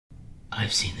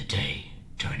I've seen the day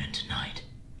turn into night,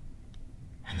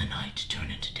 and the night turn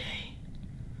into day.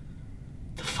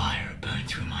 The fire burn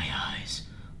through my eyes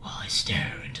while I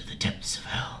stare into the depths of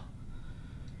hell.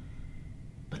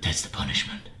 But that's the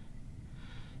punishment.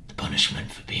 The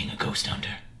punishment for being a ghost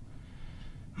hunter.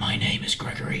 My name is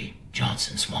Gregory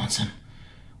Johnson Swanson.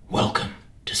 Welcome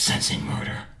to Sensing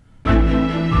Murder.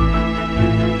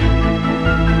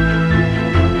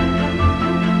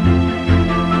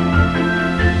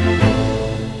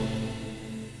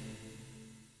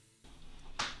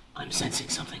 I'm sensing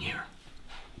something here.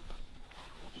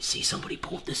 You see, somebody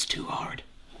pulled this too hard.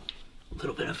 A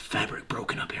little bit of fabric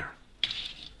broken up here.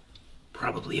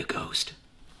 Probably a ghost.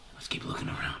 Let's keep looking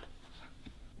around.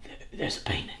 There's a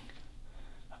painting.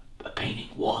 A painting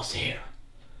was here.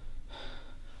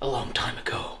 A long time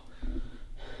ago.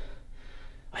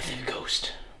 I think a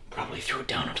ghost probably threw it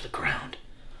down onto the ground.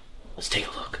 Let's take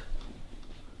a look.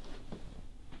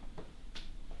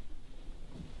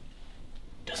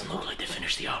 Doesn't look like they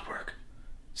finished the artwork.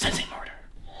 Sensing murder.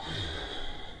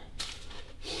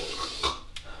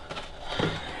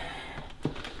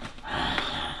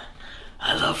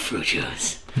 I love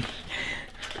Frujus.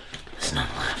 There's none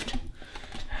left.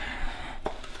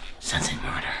 Sensing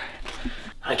murder.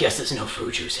 I guess there's no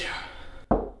Frujus here.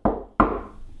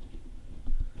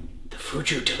 The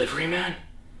Fruju delivery man?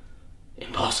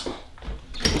 Impossible.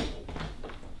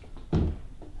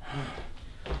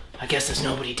 I guess there's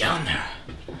nobody down there.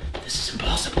 This is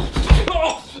impossible.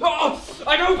 Oh,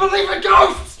 I don't believe in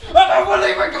ghosts! I don't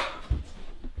believe in ghosts!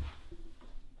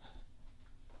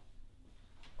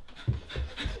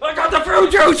 I got the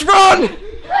fruit juice! Run!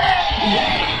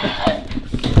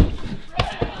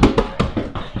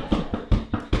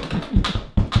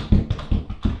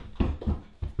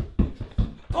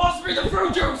 Pass me the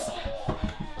fruit juice!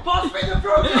 Pass me the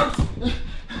fruit juice!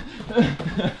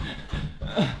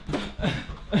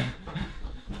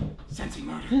 Sensing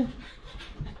murder.